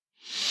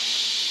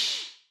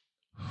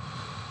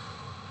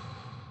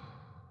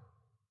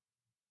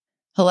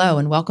Hello,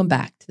 and welcome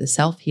back to the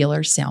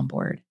Self-Healer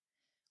Soundboard.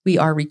 We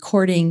are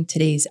recording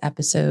today's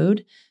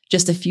episode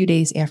just a few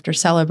days after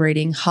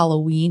celebrating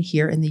Halloween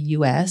here in the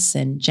US,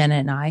 and Jenna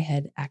and I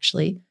had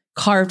actually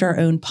carved our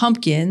own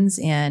pumpkins,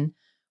 and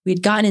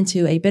we'd gotten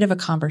into a bit of a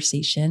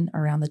conversation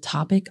around the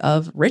topic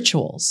of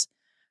rituals.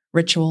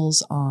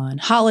 Rituals on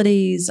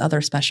holidays,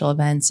 other special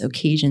events,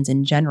 occasions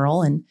in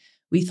general, and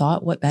we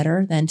thought what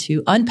better than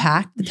to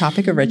unpack the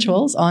topic of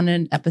rituals on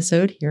an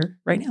episode here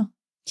right now.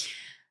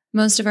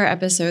 Most of our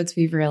episodes,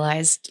 we've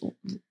realized,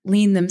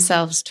 lean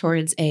themselves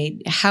towards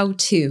a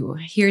how-to.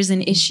 Here's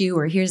an issue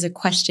or here's a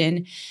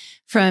question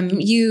from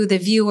you, the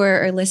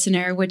viewer or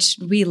listener, which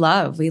we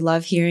love. We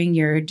love hearing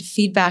your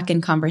feedback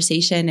and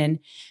conversation and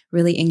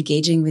really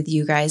engaging with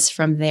you guys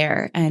from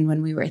there. And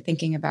when we were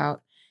thinking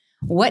about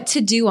what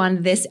to do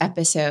on this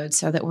episode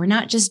so that we're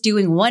not just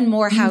doing one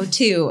more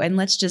how-to and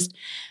let's just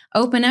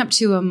open up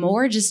to a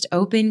more just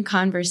open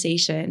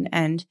conversation.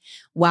 And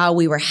while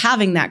we were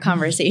having that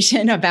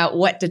conversation about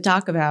what to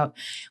talk about,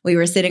 we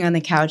were sitting on the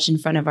couch in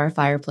front of our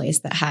fireplace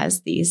that has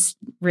these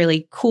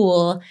really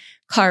cool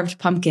carved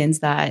pumpkins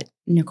that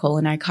Nicole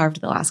and I carved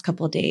the last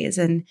couple of days.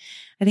 And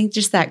I think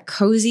just that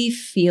cozy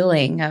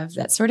feeling of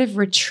that sort of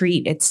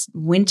retreat. It's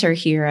winter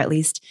here, at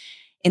least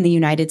in the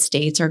United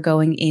States, or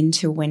going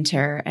into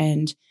winter.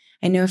 And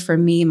I know for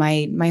me,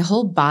 my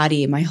whole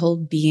body, my whole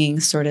being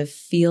sort of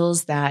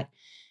feels that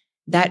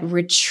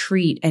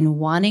retreat and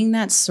wanting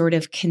that sort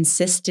of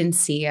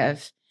consistency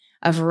of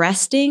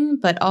resting,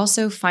 but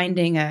also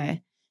finding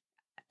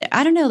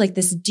like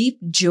this deep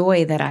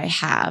joy that I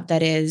have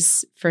that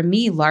is for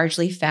me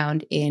largely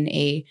found in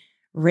a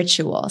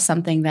ritual,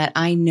 something that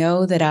I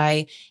know that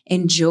I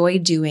enjoy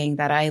doing,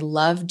 that I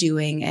love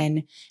doing,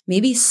 and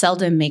maybe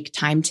seldom make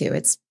time to.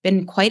 It's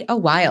been quite a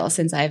while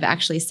since I've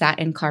actually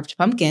sat and carved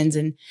pumpkins.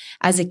 And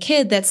as a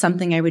kid, that's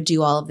something I would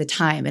do all of the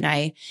time. And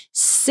I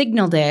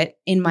signaled it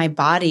in my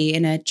body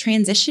in a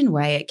transition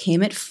way. It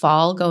came at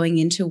fall going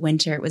into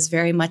winter. It was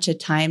very much a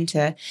time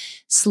to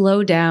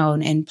slow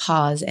down and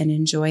pause and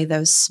enjoy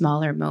those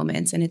smaller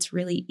moments. And it's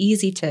really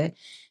easy to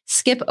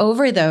skip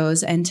over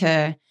those and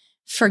to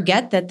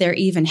forget that they're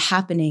even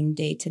happening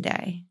day to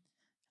day.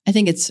 I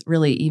think it's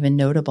really even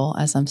notable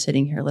as I'm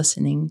sitting here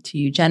listening to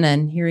you, Jenna,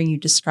 and hearing you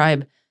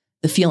describe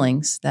the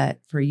feelings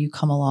that for you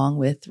come along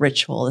with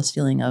ritual, this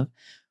feeling of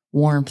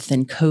warmth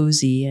and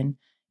cozy, and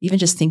even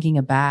just thinking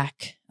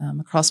back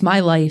across my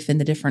life and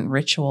the different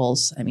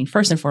rituals. I mean,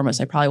 first and foremost,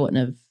 I probably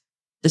wouldn't have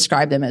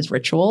described them as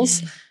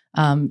rituals.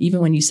 Even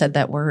when you said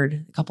that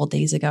word a couple of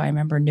days ago, I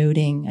remember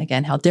noting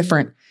again how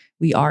different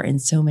we are in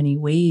so many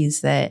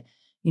ways that,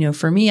 you know,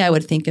 for me, I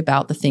would think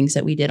about the things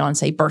that we did on,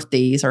 say,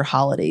 birthdays or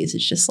holidays.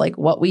 It's just like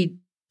what we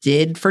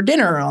did for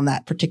dinner on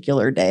that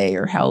particular day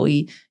or how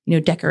we,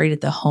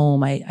 decorated the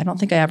home. I don't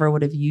think I ever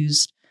would have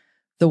used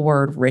the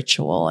word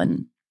ritual.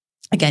 And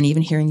again,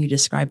 even hearing you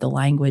describe the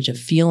language of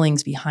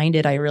feelings behind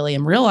it, I really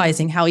am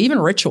realizing how even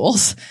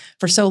rituals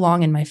for so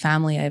long in my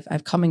family,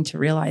 I've coming to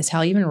realize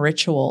how even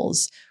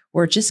rituals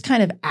were just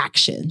kind of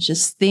actions,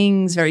 just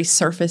things, very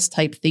surface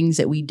type things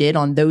that we did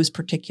on those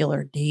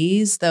particular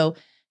days, though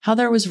how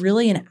there was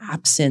really an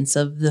absence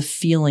of the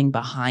feeling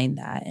behind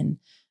that. And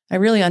I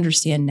really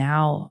understand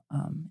now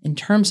in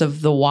terms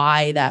of the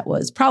why that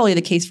was probably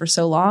the case for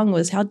so long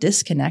was how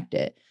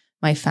disconnected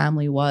my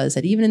family was.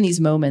 That even in these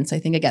moments, I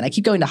think, again, I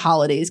keep going to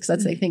holidays because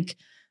that's, I think,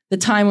 the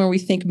time where we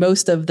think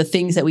most of the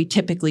things that we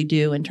typically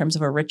do in terms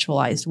of a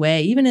ritualized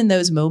way. Even in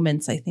those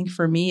moments, I think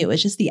for me, it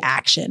was just the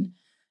action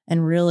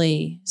and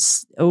really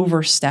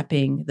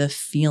overstepping the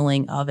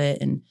feeling of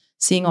it and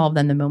seeing all of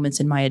them, the moments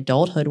in my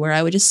adulthood where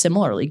I would just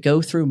similarly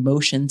go through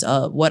motions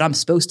of what I'm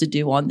supposed to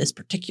do on this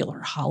particular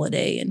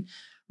holiday. And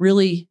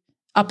really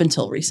up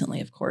until recently,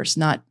 of course,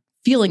 not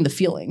feeling the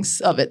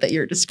feelings of it that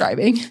you're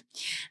describing.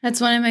 That's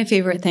one of my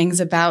favorite things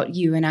about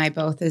you and I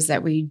both is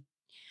that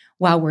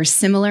while we're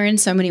similar in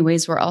so many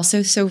ways, we're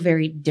also so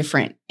very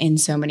different in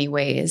so many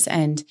ways.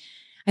 And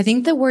I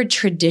think the word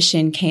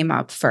tradition came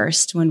up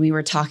first when we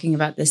were talking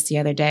about this the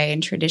other day,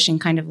 and tradition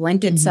kind of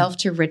lent itself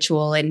to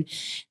ritual, and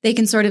they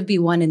can sort of be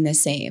one and the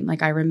same.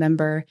 Like I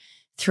remember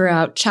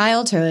throughout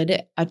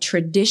childhood, a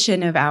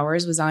tradition of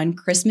ours was on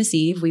Christmas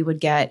Eve, we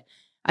would get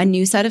a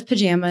new set of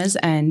pajamas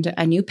and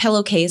a new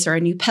pillowcase or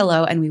a new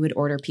pillow, and we would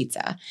order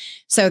pizza.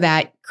 So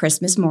that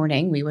Christmas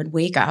morning, we would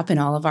wake up and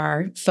all of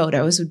our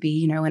photos would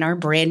be, in our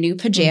brand new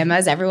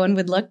pajamas. Everyone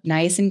would look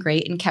nice and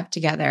great and kept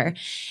together.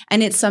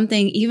 And it's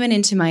something even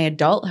into my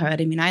adulthood.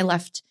 I mean, I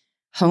left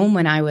home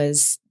when I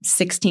was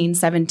 16,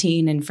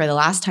 17, and for the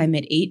last time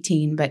at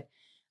 18, but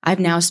I've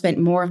now spent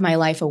more of my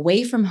life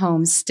away from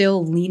home,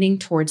 still leaning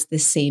towards the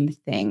same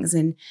things.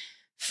 And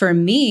for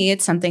me,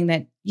 it's something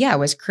that,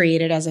 was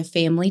created as a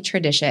family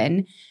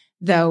tradition,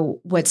 though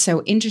what's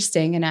so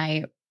interesting, and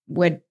I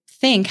would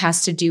think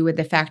has to do with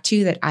the fact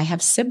too, that I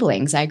have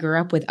siblings. I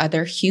grew up with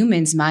other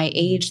humans my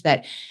age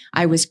that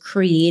I was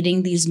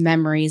creating these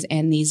memories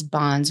and these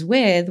bonds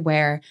with,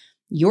 where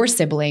your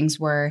siblings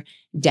were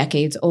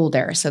decades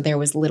older. So there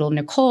was little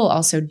Nicole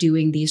also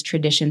doing these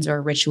traditions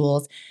or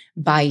rituals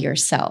by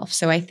yourself.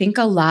 So I think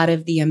a lot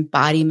of the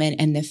embodiment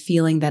and the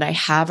feeling that I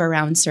have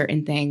around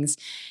certain things,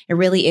 it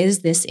really is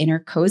this inner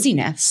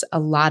coziness. A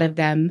lot of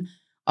them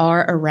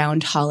are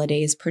around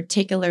holidays,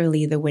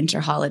 particularly the winter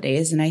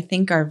holidays, and I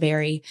think are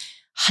very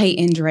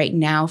heightened right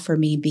now for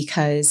me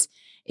because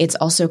it's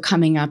also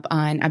coming up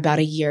on about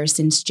a year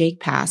since Jake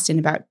passed. In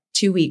about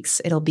 2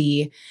 weeks, it'll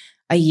be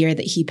a year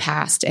that he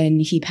passed,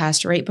 and he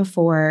passed right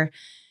before,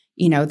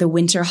 the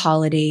winter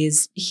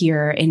holidays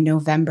here in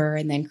November,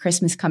 and then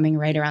Christmas coming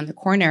right around the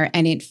corner.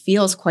 And it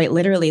feels quite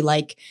literally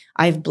like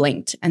I've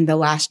blinked and the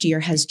last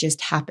year has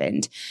just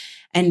happened.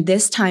 And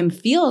this time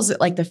feels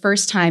like the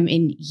first time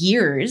in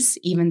years,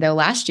 even though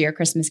last year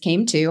Christmas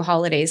came too,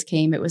 holidays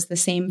came, it was the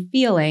same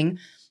feeling,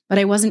 but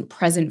I wasn't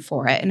present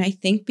for it. And I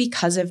think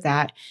because of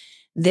that,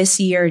 this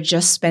year,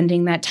 just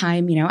spending that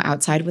time,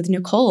 outside with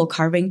Nicole,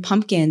 carving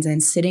pumpkins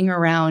and sitting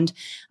around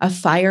a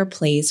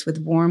fireplace with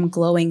warm,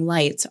 glowing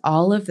lights,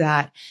 all of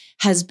that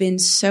has been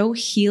so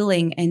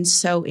healing and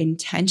so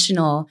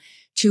intentional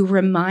to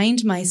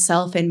remind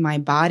myself and my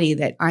body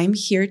that I'm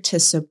here to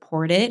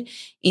support it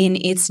in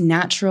its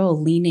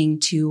natural leaning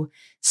to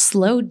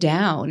slow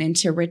down and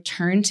to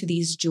return to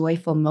these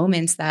joyful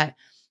moments that,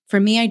 for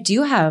me, I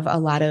do have a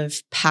lot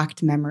of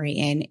packed memory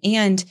in.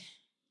 And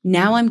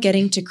now I'm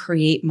getting to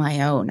create my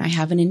own. I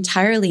have an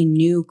entirely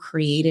new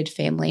created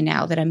family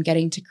now that I'm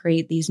getting to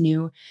create these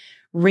new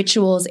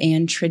rituals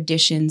and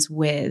traditions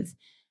with.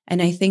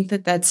 And I think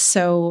that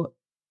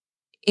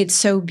it's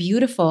so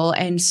beautiful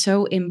and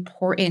so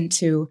important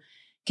to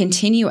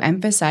continue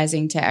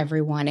emphasizing to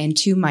everyone and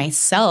to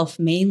myself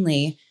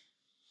mainly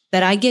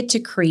that I get to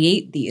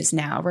create these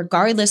now,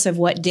 regardless of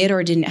what did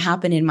or didn't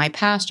happen in my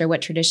past or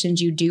what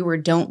traditions you do or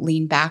don't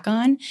lean back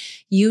on.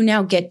 You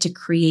now get to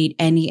create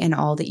any and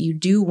all that you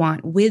do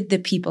want with the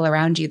people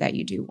around you that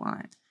you do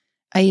want.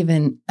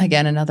 Again,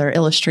 another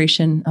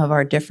illustration of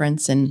our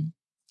difference, and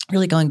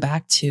really going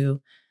back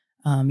to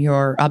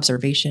your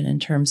observation in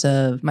terms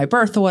of my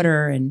birth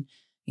order and,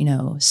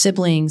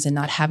 siblings and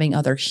not having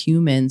other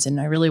humans. And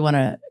I really want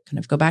to kind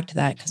of go back to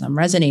that because I'm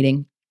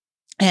resonating.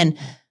 And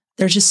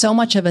there's just so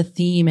much of a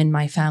theme in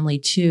my family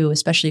too,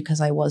 especially because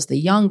I was the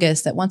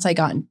youngest, that once I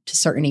got into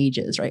certain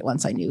ages, right,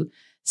 once I knew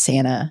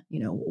Santa,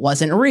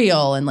 wasn't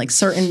real, and like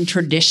certain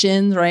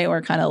traditions, right,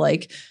 were kind of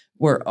like,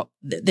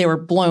 they were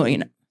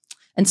blown,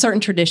 and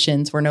certain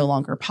traditions were no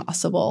longer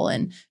possible.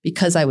 And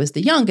because I was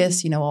the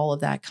youngest, all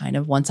of that kind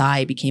of, once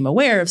I became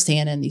aware of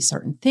Santa and these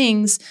certain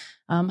things,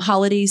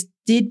 holidays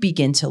did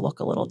begin to look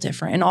a little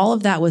different. And all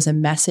of that was a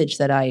message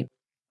that I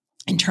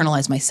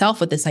internalized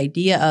myself with, this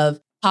idea of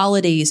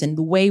holidays and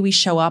the way we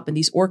show up and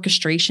these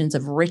orchestrations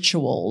of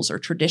rituals or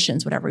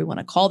traditions, whatever we want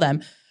to call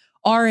them,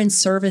 are in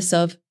service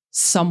of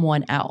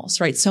someone else,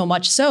 right? So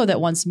much so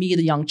that once me,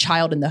 the young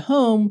child in the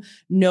home,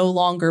 no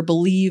longer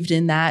believed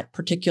in that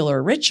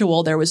particular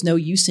ritual, there was no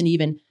use in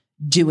even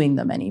doing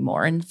them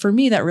anymore. And for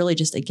me, that really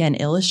just, again,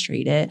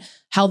 illustrated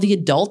how the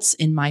adults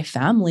in my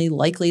family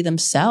likely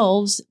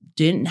themselves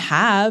didn't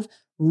have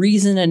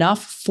reason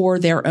enough for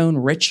their own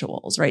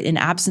rituals, right? In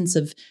absence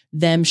of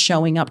them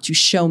showing up to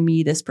show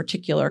me this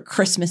particular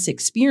Christmas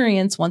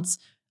experience, once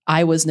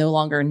I was no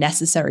longer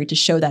necessary to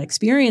show that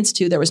experience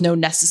to, there was no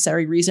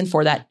necessary reason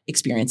for that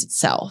experience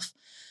itself.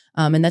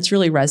 And that's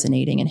really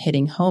resonating and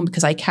hitting home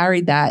because I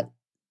carried that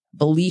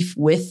belief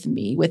with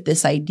me, with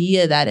this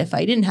idea that if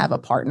I didn't have a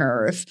partner,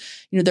 or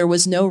if, there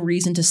was no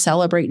reason to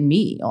celebrate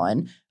me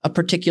on a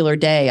particular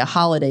day, a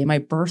holiday, my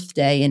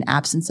birthday, in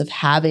absence of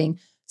having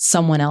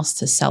someone else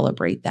to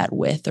celebrate that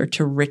with, or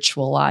to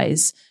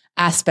ritualize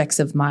aspects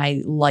of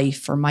my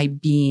life or my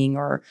being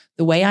or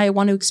the way I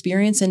want to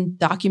experience and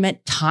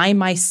document time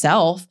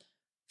myself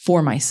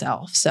for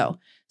myself. So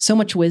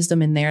much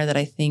wisdom in there that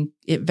I think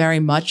it very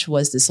much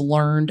was this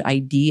learned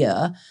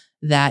idea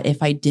that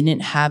if I didn't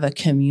have a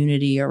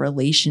community, a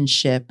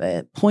relationship,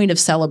 a point of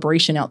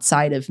celebration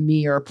outside of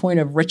me, or a point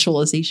of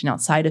ritualization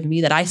outside of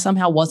me, that I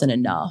somehow wasn't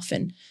enough.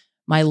 And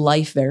my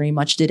life very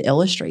much did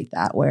illustrate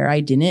that, where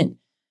I didn't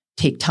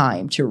take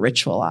time to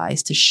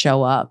ritualize, to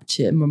show up,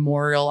 to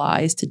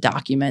memorialize, to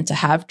document, to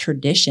have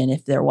tradition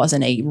if there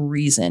wasn't a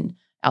reason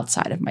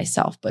outside of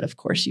myself. But of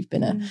course, you've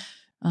been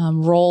a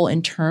role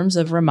in terms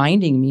of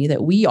reminding me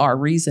that we are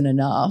reason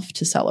enough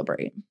to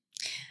celebrate.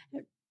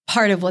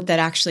 Part of what that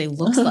actually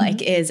looks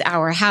like is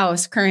our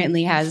house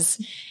currently has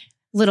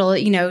little,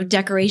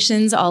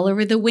 decorations all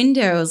over the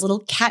windows,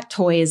 little cat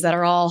toys that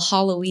are all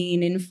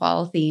Halloween and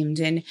fall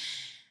themed. And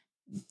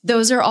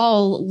those are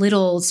all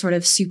little sort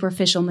of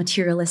superficial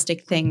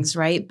materialistic things,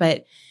 right?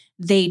 But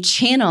they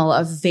channel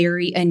a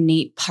very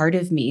innate part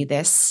of me,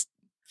 this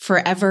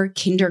forever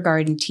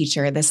kindergarten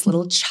teacher, this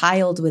little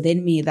child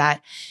within me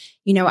that,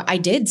 I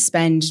did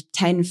spend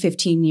 10,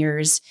 15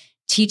 years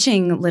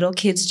teaching little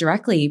kids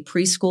directly,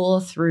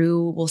 preschool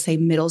through, we'll say,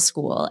 middle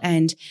school.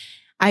 And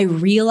I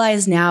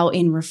realize now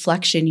in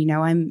reflection,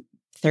 I'm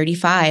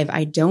 35.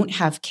 I don't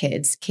have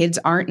kids. Kids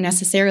aren't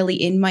necessarily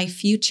in my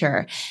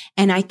future.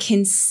 And I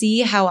can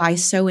see how I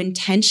so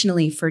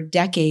intentionally for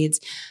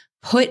decades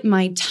put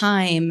my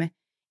time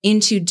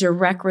into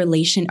direct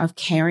relation of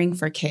caring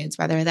for kids,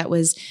 whether that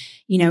was,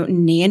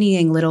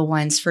 nannying little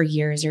ones for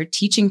years or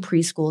teaching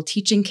preschool,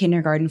 teaching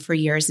kindergarten for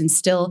years, and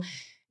still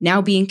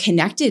now being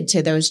connected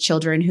to those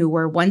children who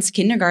were once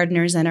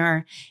kindergartners and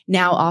are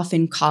now off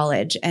in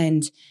college.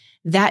 And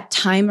that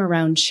time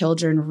around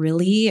children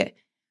really,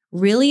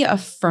 really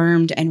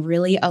affirmed and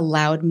really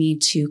allowed me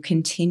to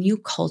continue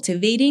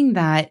cultivating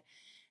that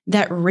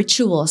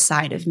ritual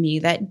side of me,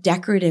 that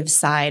decorative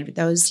side,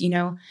 those,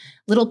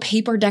 little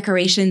paper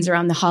decorations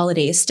around the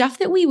holidays, stuff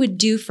that we would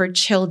do for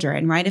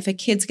children, right? If a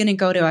kid's going to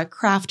go to a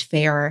craft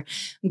fair or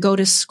go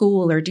to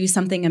school or do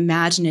something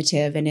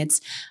imaginative and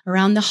it's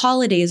around the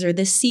holidays or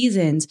the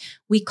seasons,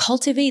 we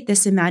cultivate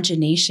this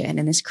imagination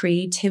and this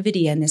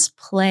creativity and this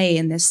play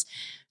and this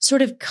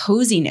sort of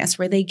coziness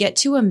where they get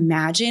to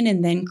imagine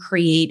and then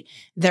create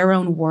their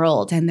own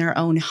world and their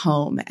own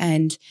home.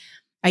 And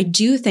I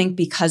do think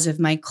because of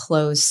my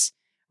close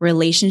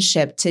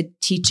relationship to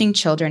teaching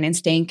children and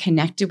staying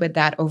connected with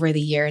that over the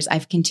years,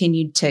 I've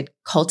continued to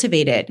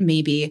cultivate it.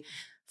 Maybe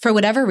for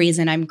whatever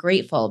reason, I'm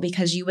grateful,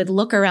 because you would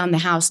look around the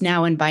house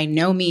now and by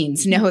no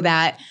means know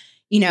that,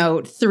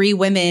 3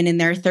 women in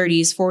their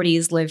 30s,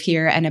 40s live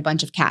here and a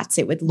bunch of cats.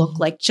 It would look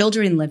like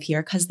children live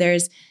here because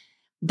there's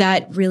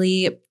that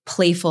really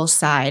playful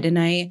side. And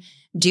I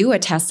do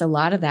attest a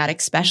lot of that,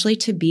 especially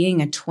to being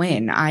a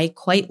twin. I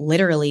quite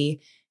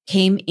literally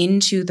came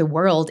into the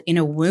world in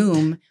a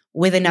womb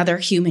with another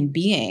human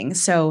being.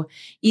 So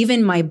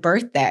even my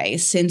birthday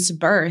since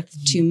birth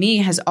to me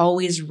has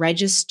always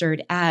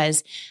registered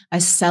as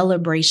a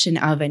celebration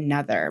of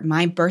another.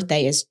 My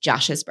birthday is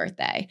Josh's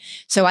birthday.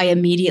 So I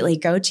immediately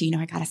go to,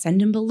 I got to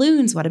send him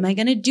balloons. What am I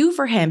going to do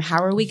for him?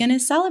 How are we going to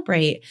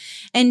celebrate?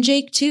 And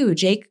Jake too.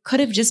 Jake could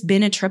have just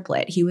been a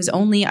triplet. He was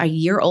only a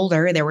year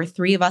older. There were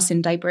 3 of us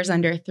in diapers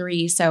under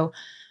 3. So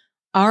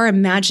our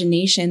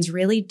imaginations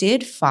really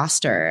did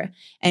foster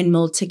and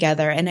mold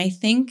together. And I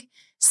think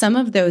some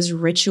of those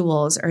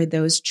rituals or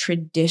those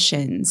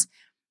traditions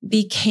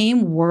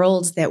became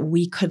worlds that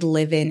we could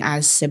live in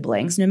as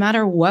siblings, no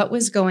matter what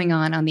was going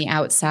on the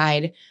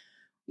outside.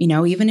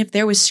 Even if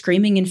there was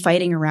screaming and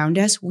fighting around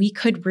us, we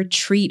could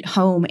retreat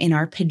home in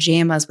our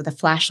pajamas with a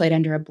flashlight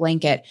under a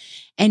blanket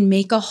and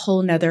make a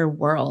whole nother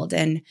world.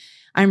 And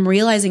I'm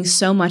realizing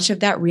so much of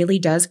that really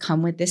does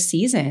come with the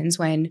seasons.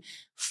 When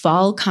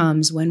fall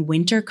comes, when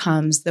winter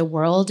comes, the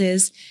world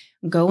is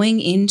going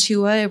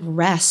into a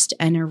rest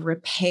and a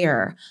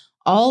repair.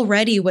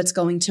 Already what's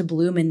going to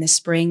bloom in the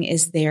spring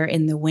is there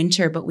in the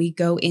winter, but we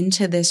go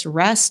into this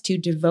rest to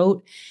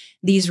devote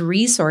these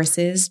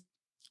resources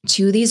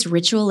to these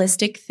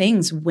ritualistic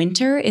things.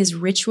 Winter is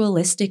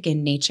ritualistic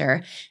in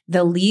nature.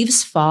 The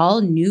leaves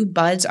fall, new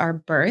buds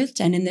are birthed,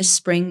 and in the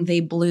spring they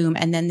bloom,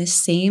 and then the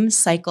same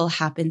cycle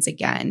happens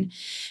again.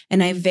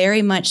 And I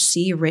very much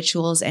see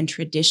rituals and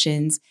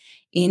traditions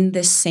in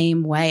the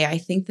same way. I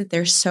think that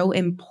they're so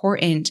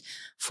important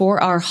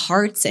for our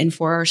hearts and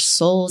for our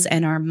souls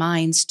and our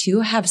minds to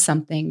have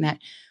something that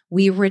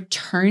we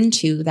return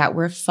to, that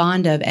we're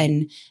fond of,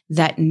 and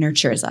that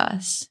nurtures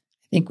us.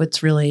 I think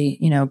what's really,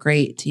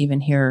 great to even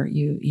hear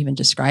you even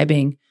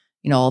describing,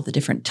 all the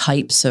different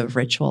types of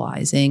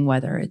ritualizing,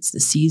 whether it's the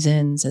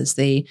seasons as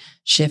they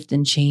shift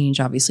and change.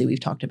 Obviously, we've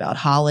talked about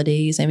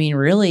holidays. I mean,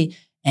 really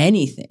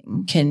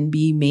anything can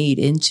be made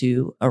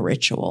into a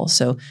ritual.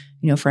 So,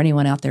 for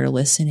anyone out there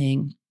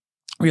listening,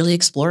 really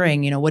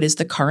exploring, what is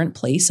the current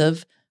place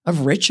of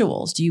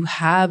rituals? Do you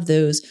have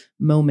those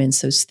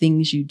moments, those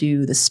things you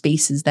do, the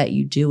spaces that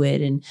you do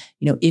it? And,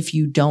 if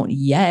you don't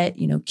yet,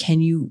 can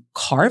you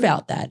carve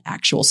out that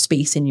actual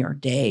space in your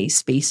day,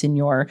 space in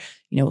your,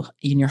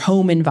 in your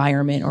home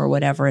environment or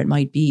whatever it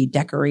might be,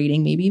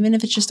 decorating, maybe even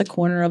if it's just a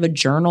corner of a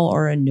journal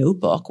or a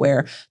notebook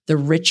where the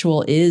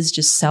ritual is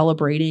just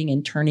celebrating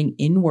and turning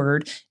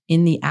inward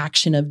in the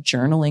action of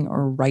journaling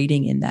or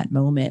writing in that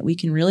moment. We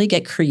can really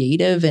get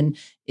creative and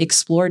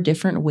explore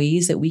different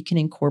ways that we can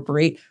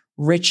incorporate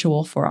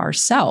ritual for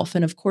ourselves.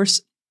 And of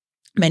course,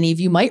 many of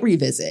you might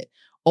revisit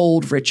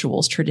old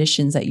rituals,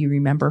 traditions that you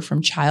remember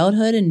from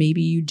childhood, and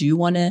maybe you do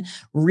want to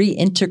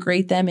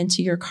reintegrate them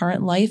into your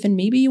current life. And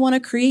maybe you want to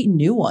create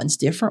new ones,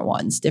 different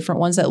ones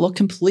that look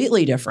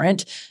completely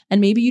different. And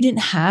maybe you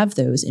didn't have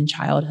those in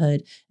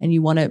childhood and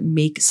you want to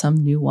make some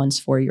new ones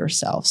for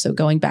yourself. So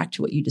going back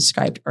to what you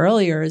described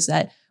earlier is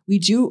that we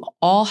do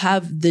all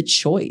have the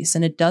choice,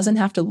 and it doesn't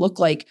have to look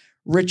like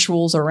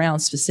rituals around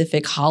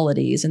specific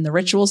holidays. And the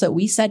rituals that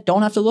we set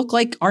don't have to look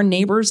like our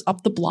neighbors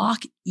up the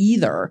block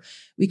either.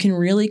 We can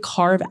really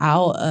carve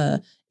out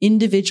a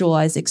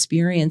individualized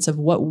experience of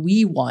what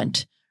we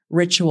want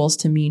rituals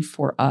to mean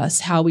for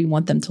us, how we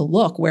want them to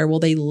look, where will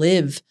they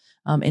live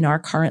in our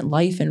current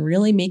life, and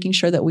really making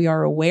sure that we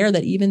are aware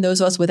that even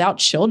those of us without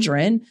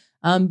children,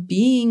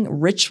 being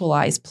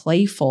ritualized,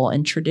 playful,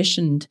 and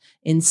traditioned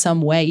in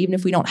some way, even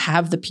if we don't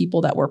have the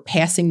people that we're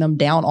passing them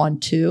down on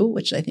to,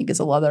 which I think is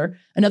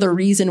another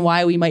reason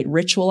why we might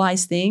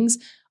ritualize things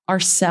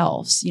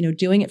ourselves.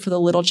 Doing it for the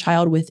little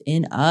child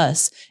within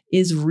us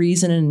is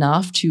reason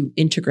enough to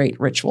integrate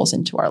rituals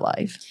into our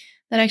life.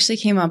 That actually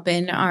came up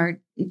in our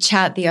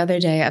chat the other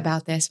day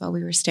about this while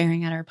we were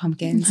staring at our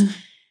pumpkins,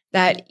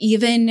 that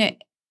even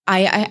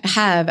I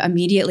have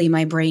immediately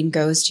my brain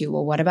goes to,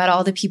 well, what about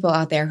all the people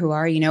out there who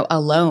are,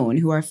 alone,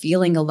 who are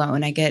feeling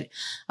alone? I get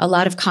a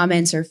lot of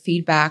comments or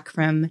feedback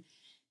from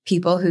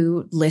people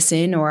who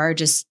listen or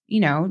just,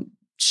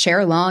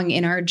 share along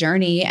in our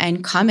journey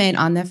and comment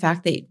on the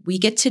fact that we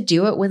get to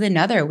do it with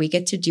another. We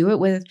get to do it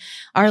with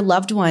our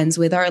loved ones,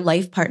 with our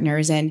life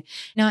partners. And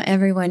not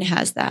everyone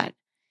has that.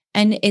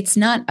 And it's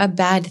not a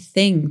bad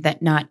thing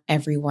that not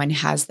everyone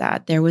has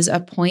that. There was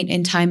a point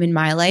in time in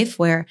my life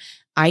where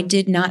I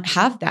did not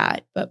have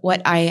that. But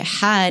what I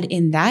had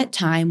in that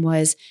time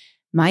was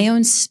my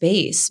own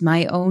space,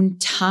 my own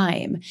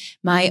time,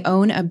 my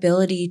own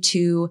ability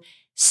to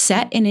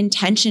set an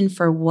intention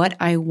for what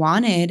I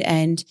wanted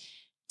and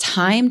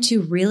time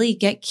to really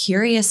get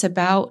curious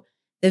about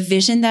the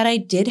vision that I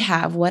did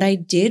have, what I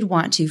did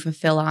want to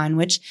fulfill on,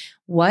 which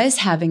was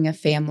having a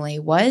family,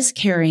 was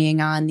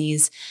carrying on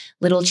these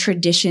little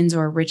traditions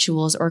or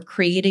rituals or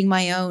creating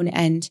my own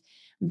and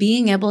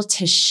being able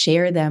to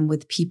share them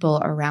with people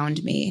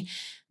around me.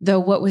 Though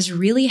what was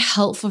really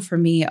helpful for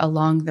me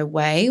along the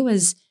way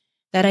was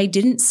that I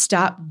didn't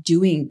stop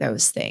doing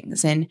those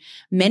things. And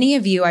many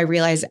of you, I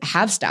realize,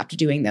 have stopped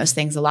doing those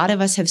things. A lot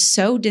of us have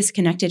so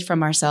disconnected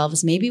from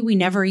ourselves. Maybe we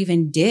never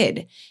even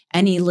did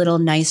any little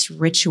nice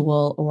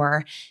ritual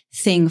or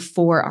thing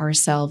for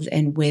ourselves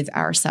and with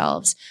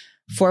ourselves.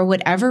 For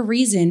whatever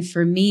reason,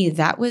 for me,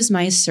 that was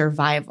my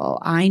survival.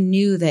 I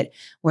knew that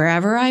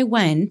wherever I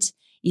went,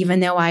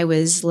 even though I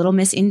was Little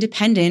Miss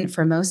Independent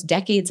for most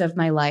decades of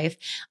my life,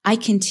 I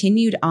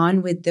continued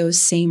on with those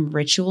same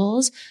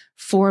rituals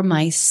for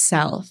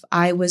myself.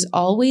 I was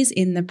always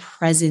in the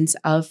presence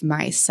of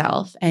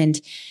myself, and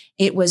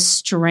it was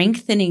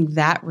strengthening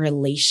that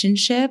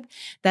relationship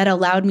that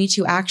allowed me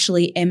to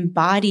actually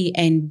embody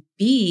and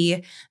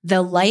be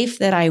the life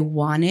that I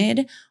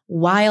wanted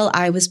while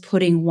I was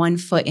putting one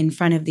foot in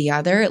front of the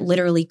other,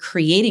 literally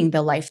creating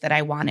the life that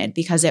I wanted.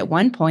 Because at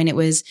one point it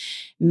was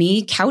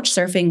me couch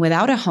surfing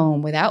without a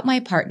home, without my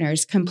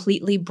partners,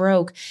 completely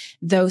broke,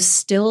 though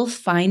still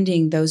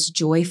finding those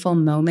joyful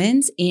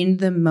moments in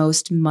the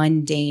most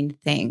mundane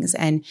things.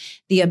 And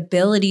the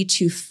ability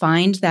to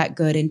find that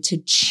good and to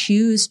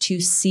choose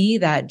to see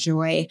that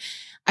joy,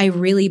 I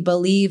really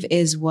believe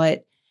is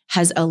what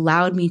has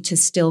allowed me to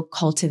still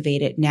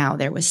cultivate it now.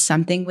 There was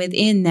something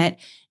within that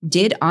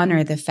did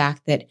honor the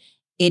fact that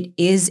it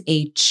is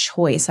a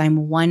choice.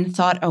 I'm one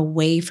thought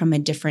away from a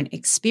different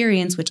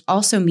experience, which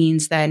also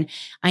means then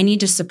I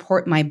need to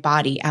support my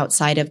body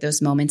outside of those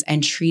moments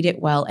and treat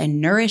it well and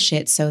nourish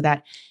it so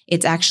that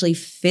it's actually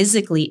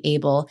physically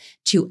able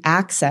to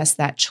access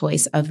that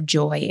choice of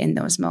joy in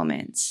those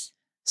moments.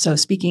 So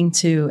speaking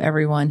to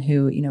everyone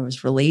who,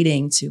 was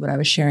relating to what I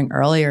was sharing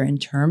earlier in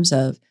terms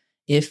of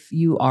if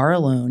you are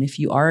alone, if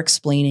you are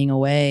explaining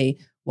away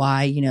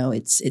why,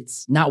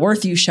 it's not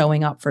worth you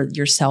showing up for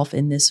yourself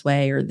in this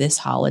way or this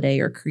holiday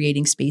or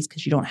creating space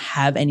because you don't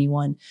have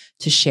anyone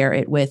to share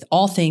it with.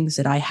 All things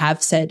that I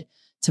have said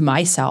to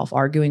myself,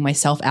 arguing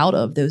myself out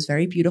of those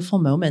very beautiful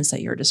moments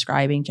that you're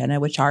describing, Jenna,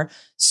 which are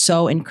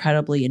so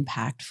incredibly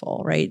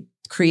impactful, right?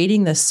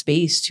 Creating the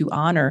space to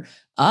honor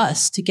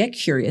us, to get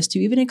curious, to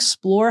even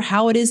explore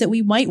how it is that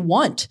we might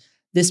want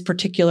this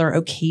particular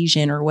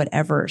occasion or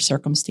whatever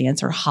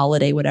circumstance or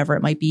holiday, whatever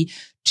it might be,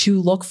 to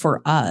look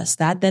for us.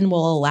 That then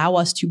will allow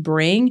us to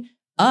bring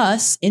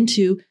us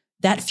into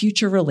that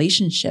future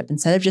relationship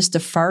instead of just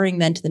deferring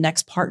then to the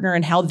next partner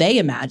and how they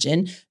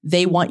imagine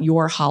they want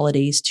your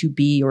holidays to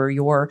be or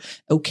your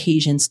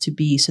occasions to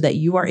be, so that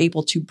you are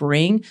able to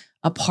bring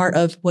a part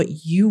of what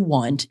you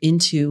want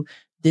into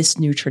this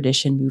new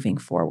tradition moving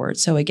forward.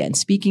 So again,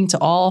 speaking to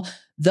all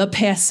the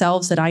past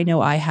selves that I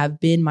know I have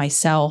been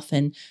myself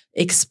and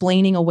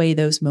explaining away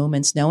those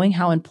moments, knowing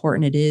how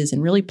important it is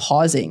and really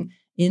pausing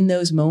in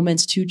those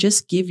moments to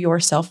just give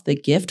yourself the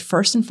gift,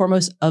 first and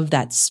foremost, of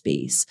that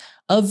space,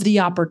 of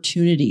the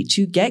opportunity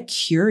to get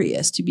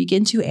curious, to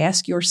begin to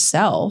ask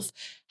yourself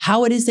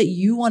how it is that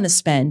you want to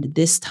spend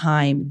this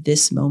time,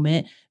 this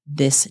moment,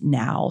 this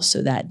now,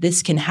 so that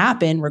this can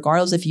happen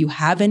regardless if you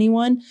have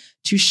anyone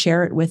to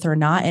share it with or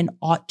not, and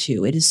ought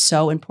to. It is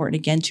so important,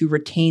 again, to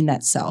retain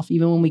that self.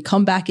 Even when we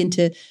come back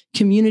into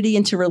community,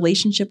 into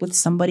relationship with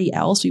somebody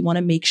else, we want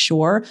to make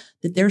sure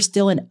that there's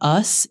still an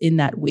us in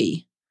that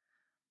we.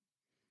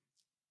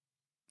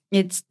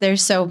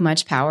 There's so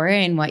much power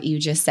in what you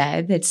just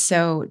said. That's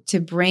so to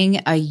bring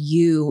a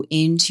you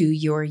into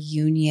your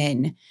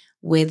union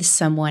with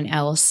someone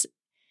else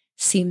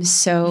seems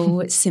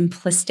so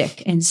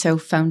simplistic and so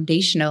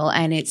foundational.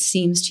 And it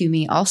seems to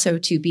me also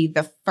to be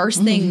the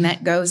first thing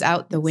that goes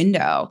out the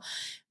window.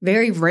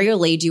 Very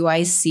rarely do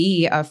I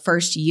see a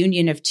first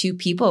union of two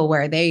people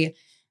where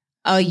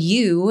a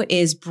you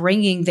is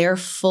bringing their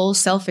full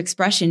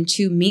self-expression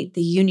to meet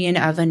the union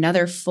of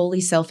another fully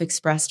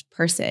self-expressed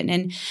person.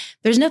 And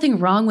there's nothing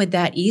wrong with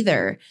that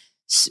either.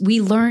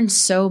 We learn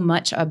so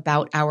much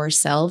about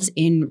ourselves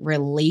in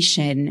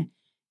relation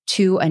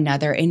to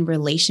another, in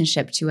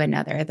relationship to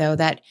another, though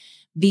that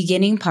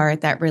beginning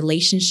part, that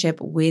relationship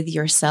with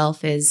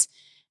yourself, is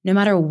no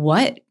matter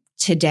what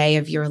today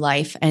of your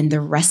life and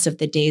the rest of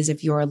the days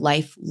of your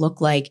life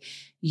look like,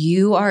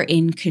 you are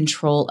in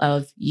control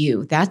of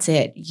you. That's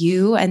it.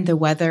 You and the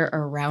weather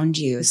around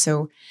you.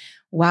 So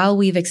while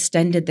we've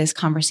extended this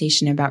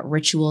conversation about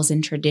rituals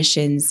and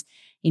traditions,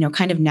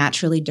 kind of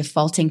naturally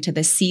defaulting to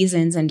the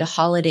seasons and to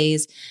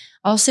holidays,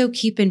 also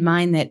keep in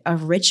mind that a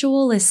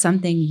ritual is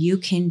something you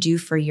can do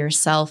for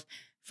yourself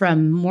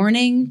from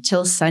morning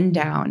till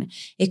sundown.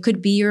 It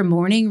could be your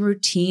morning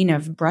routine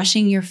of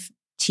brushing your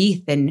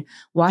teeth and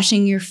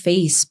washing your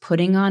face,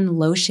 putting on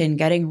lotion,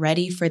 getting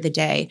ready for the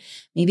day.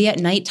 Maybe at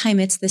nighttime,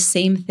 it's the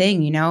same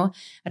thing.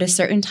 At a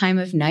certain time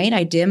of night,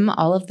 I dim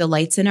all of the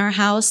lights in our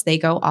house. They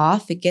go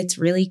off. It gets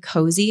really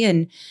cozy,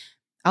 and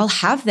I'll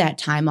have that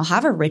time. I'll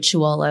have a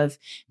ritual of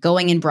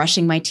going and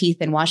brushing my teeth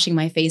and washing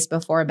my face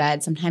before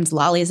bed. Sometimes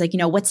Lolly is like,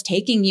 what's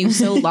taking you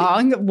so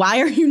long? Why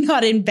are you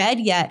not in bed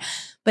yet?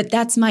 But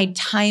that's my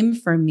time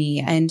for me.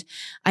 And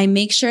I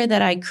make sure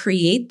that I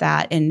create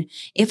that. And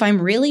if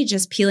I'm really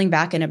just peeling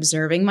back and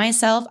observing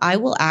myself, I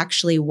will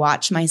actually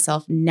watch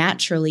myself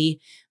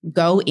naturally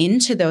go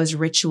into those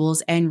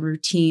rituals and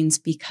routines,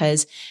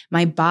 because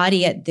my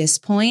body at this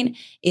point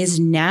is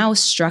now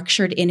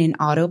structured in an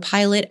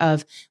autopilot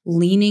of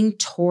leaning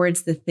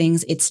towards the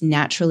things it's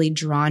naturally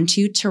drawn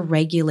to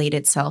regulate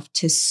itself,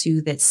 to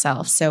soothe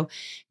itself. So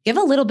give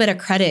a little bit of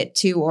credit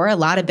to, or a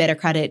lot of bit of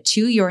credit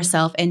to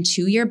yourself and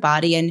to your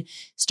body, and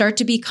start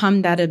to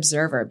become that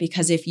observer.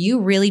 Because if you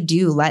really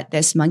do let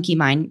this monkey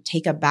mind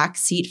take a back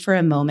seat for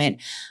a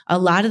moment, a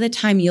lot of the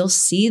time you'll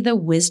see the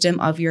wisdom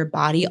of your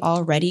body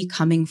already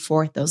coming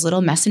forth. Those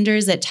little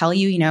messengers that tell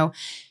you,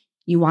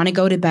 you want to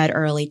go to bed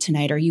early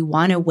tonight, or you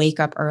want to wake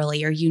up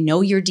early, or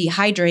you're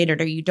dehydrated,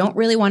 or you don't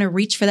really want to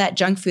reach for that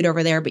junk food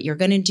over there, but you're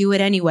going to do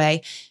it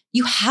anyway.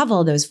 You have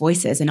all those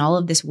voices and all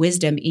of this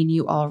wisdom in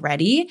you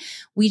already.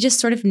 We just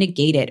sort of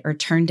negate it or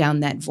turn down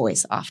that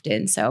voice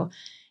often. So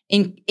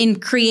in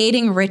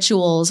creating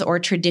rituals or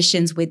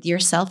traditions with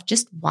yourself,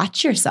 just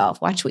watch yourself,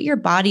 watch what your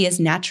body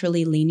is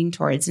naturally leaning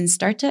towards, and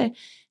start to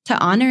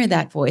honor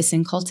that voice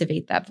and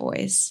cultivate that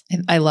voice.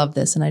 I love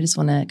this. And I just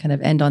want to kind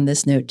of end on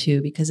this note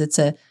too, because it's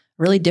a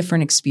really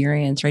different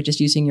experience, right?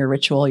 Just using your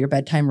ritual, your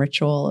bedtime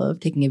ritual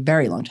of taking a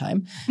very long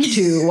time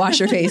to wash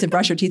your face and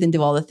brush your teeth and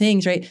do all the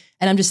things, right?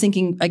 And I'm just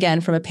thinking, again,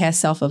 from a past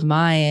self of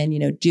mine,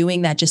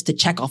 doing that just to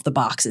check off the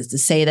boxes, to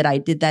say that I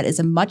did that is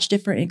a much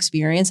different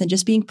experience than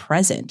just being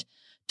present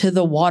to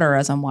the water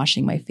as I'm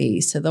washing my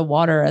face, to the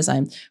water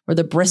or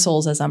the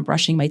bristles as I'm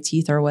brushing my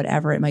teeth, or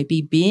whatever it might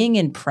be, being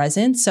in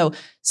presence. So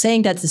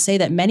saying that to say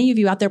that many of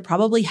you out there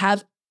probably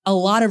have a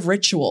lot of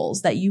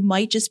rituals that you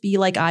might just be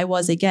like I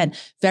was, again,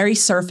 very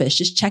surface,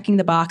 just checking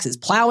the boxes,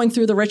 plowing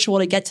through the ritual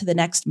to get to the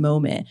next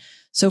moment.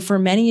 So for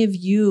many of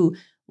you,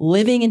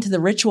 living into the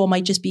ritual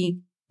might just be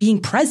being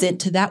present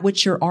to that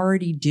which you're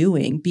already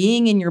doing,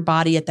 being in your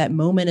body at that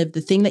moment of the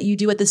thing that you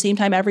do at the same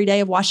time every day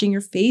of washing your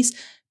face,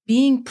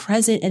 being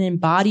present and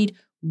embodied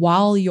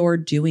while you're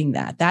doing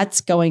that.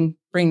 That's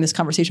bring this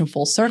conversation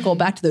full circle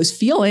back to those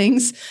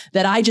feelings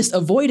that I just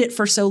avoided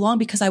for so long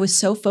because I was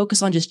so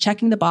focused on just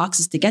checking the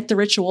boxes to get the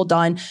ritual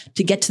done,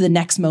 to get to the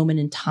next moment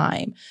in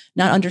time,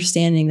 not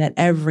understanding that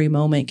every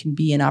moment can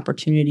be an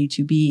opportunity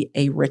to be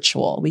a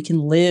ritual. We can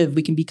live,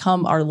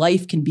 our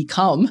life can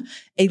become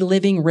a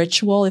living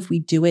ritual if we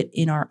do it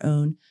in our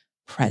own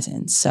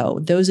presence. So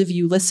those of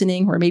you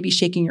listening who are maybe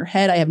shaking your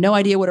head, I have no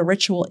idea what a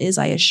ritual is.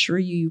 I assure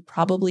you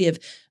probably have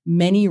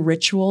many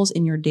rituals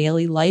in your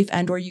daily life,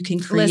 or you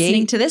can create.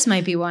 Listening to this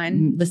might be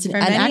one. For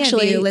many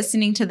of you,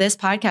 listening to this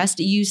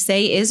podcast, you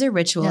say is a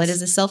ritual. Yes. It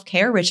is a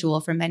self-care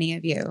ritual for many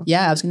of you.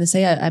 Yeah, I was going to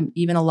say, I'm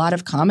even a lot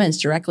of comments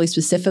directly,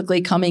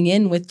 specifically coming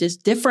in with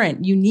just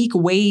different, unique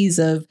ways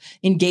of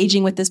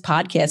engaging with this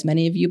podcast.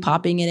 Many of you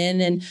popping it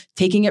in and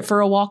taking it for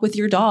a walk with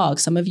your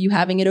dog. Some of you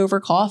having it over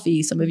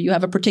coffee. Some of you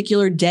have a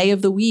particular day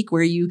of the week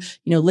where you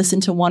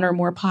listen to one or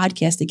more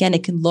podcasts. Again,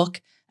 it can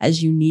look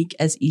as unique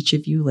as each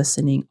of you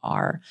listening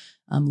are.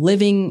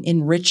 Living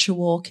in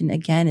ritual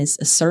is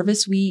a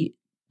service we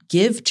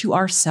give to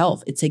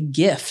ourselves. It's a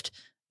gift,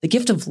 the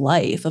gift of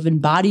life, of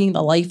embodying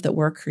the life that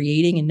we're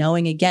creating, and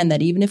knowing again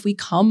that even if we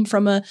come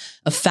from a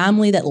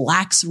family that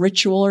lacks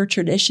ritual or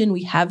tradition,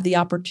 we have the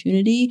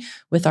opportunity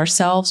with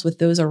ourselves, with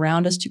those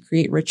around us, to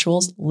create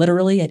rituals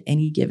literally at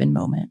any given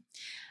moment.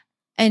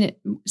 And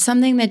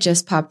something that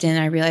just popped in,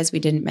 I realized we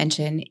didn't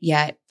mention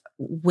yet,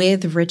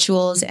 with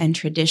rituals and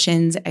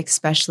traditions,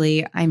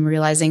 especially, I'm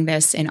realizing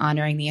this in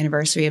honoring the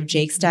anniversary of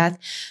Jake's death.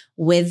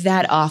 With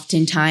that,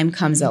 oftentimes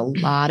comes a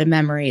lot of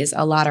memories,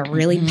 a lot of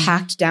really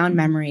packed down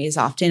memories,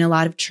 often a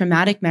lot of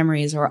traumatic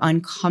memories or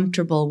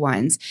uncomfortable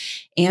ones,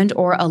 and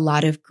or a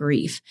lot of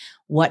grief.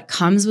 What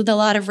comes with a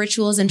lot of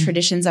rituals and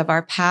traditions of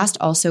our past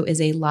also is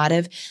a lot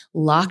of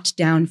locked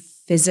down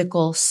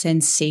physical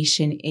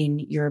sensation in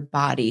your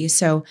body.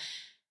 So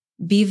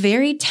be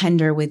very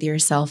tender with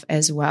yourself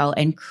as well,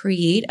 and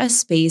create a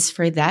space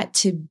for that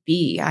to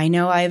be. I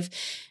know I've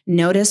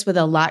noticed with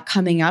a lot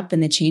coming up in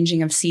the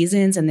changing of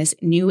seasons and this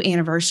new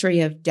anniversary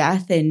of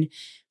death and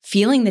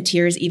feeling the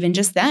tears even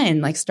just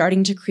then, like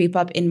starting to creep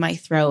up in my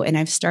throat. And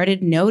I've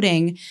started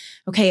noting,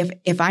 okay,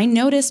 if I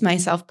notice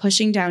myself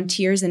pushing down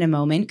tears in a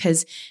moment,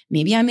 because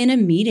maybe I'm in a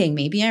meeting,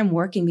 maybe I'm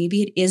working,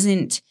 maybe it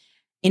isn't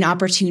an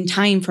opportune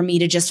time for me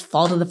to just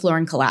fall to the floor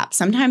and collapse.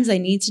 Sometimes I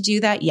need to do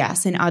that,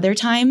 yes. And other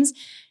times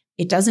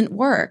it doesn't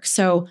work.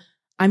 So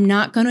I'm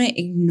not going to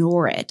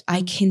ignore it.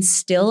 I can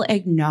still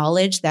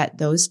acknowledge that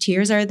those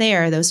tears are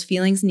there. Those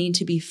feelings need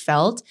to be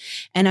felt.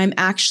 And I'm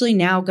actually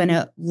now going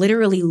to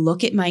literally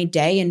look at my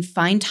day and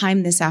find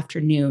time this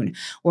afternoon,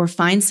 or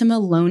find some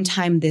alone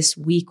time this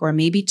week, or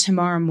maybe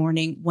tomorrow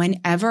morning,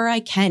 whenever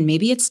I can.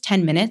 Maybe it's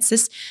 10 minutes.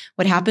 This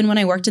would happen when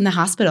I worked in the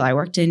hospital. I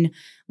worked in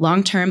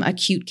long-term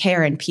acute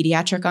care and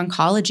pediatric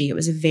oncology. It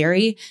was a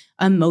very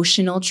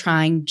emotional,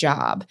 trying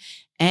job.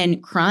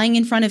 And crying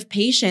in front of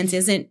patients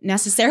isn't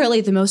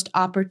necessarily the most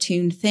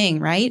opportune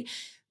thing, right?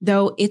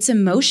 Though it's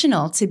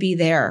emotional to be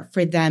there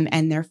for them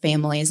and their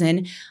families.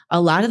 And a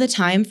lot of the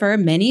time for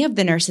many of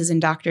the nurses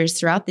and doctors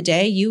throughout the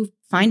day, you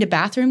find a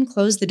bathroom,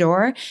 close the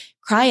door,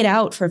 cry it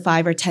out for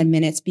 5 or 10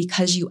 minutes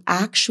because you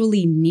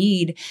actually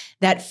need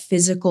that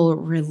physical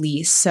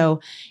release.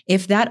 So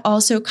if that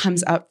also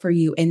comes up for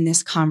you in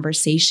this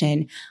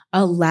conversation,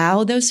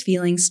 allow those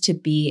feelings to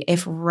be.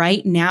 If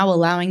right now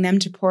allowing them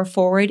to pour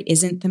forward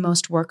isn't the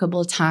most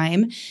workable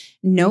time,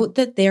 note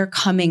that they're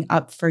coming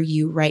up for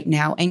you right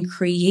now, and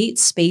create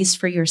space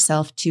for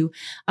yourself to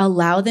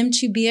allow them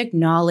to be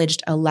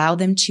acknowledged, allow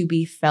them to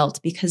be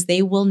felt, because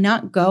they will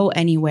not go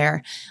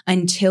anywhere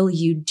until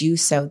you do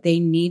so. They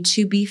need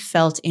to be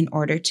felt in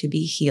order to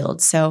be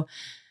healed. So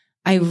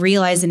I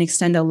realize and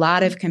extend a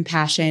lot of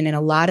compassion and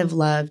a lot of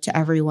love to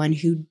everyone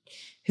who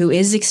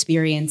is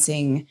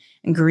experiencing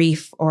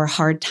grief or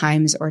hard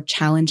times or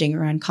challenging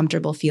or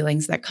uncomfortable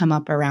feelings that come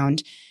up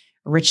around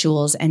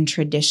rituals and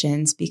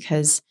traditions,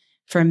 because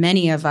for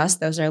many of us,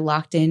 those are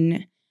locked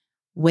in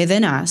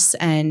within us.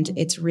 And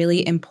it's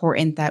really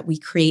important that we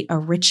create a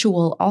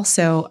ritual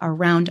also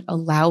around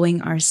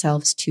allowing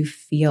ourselves to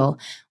feel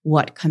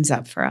what comes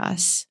up for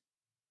us.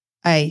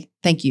 I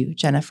thank you,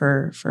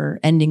 Jennifer, for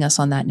ending us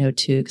on that note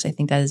too, because I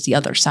think that is the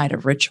other side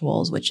of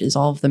rituals, which is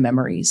all of the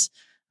memories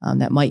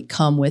that might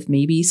come with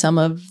maybe some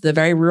of the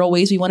very real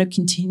ways we want to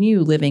continue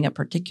living a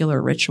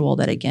particular ritual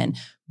that, again,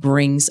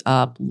 brings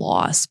up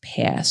loss,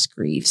 past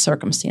grief,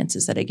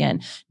 circumstances that, again,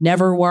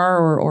 never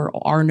were or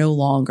are no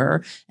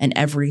longer, and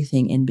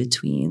everything in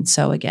between.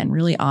 So again,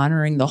 really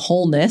honoring the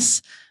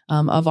wholeness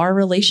of our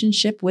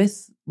relationship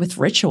with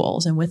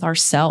rituals and with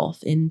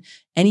ourself in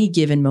any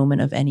given moment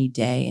of any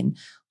day, and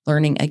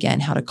learning,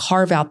 again, how to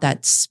carve out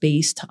that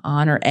space to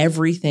honor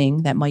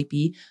everything that might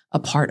be a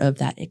part of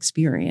that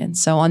experience.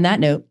 So on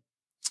that note,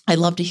 I'd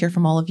love to hear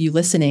from all of you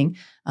listening,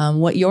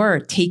 what your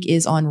take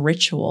is on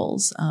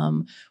rituals.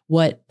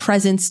 What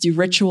presence do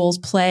rituals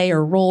play,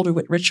 or role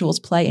do rituals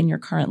play in your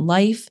current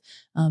life?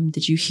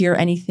 Did you hear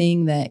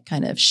anything that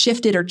kind of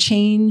shifted or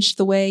changed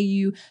the way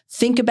you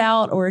think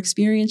about or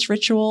experience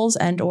rituals,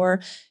 and or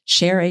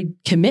share a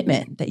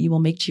commitment that you will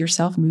make to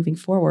yourself moving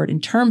forward in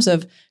terms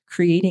of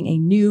creating a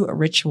new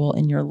ritual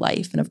in your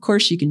life? And of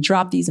course, you can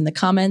drop these in the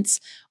comments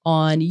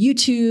on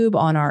YouTube,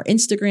 on our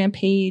Instagram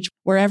page,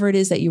 wherever it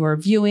is that you are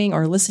viewing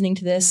or listening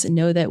to this, and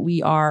know that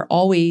we are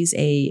always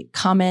a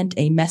comment,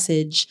 a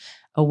message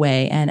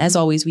away. And as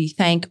always, we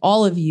thank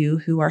all of you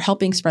who are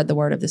helping spread the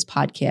word of this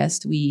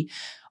podcast. We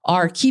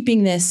are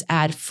keeping this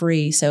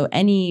ad-free. So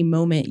any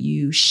moment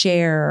you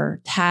share,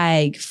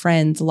 tag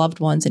friends, loved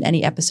ones in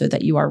any episode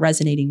that you are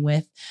resonating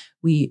with,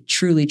 we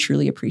truly,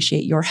 truly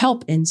appreciate your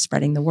help in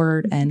spreading the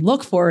word, and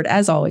look forward,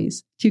 as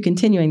always, to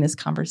continuing this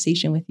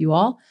conversation with you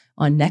all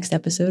on next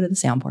episode of The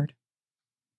Soundboard.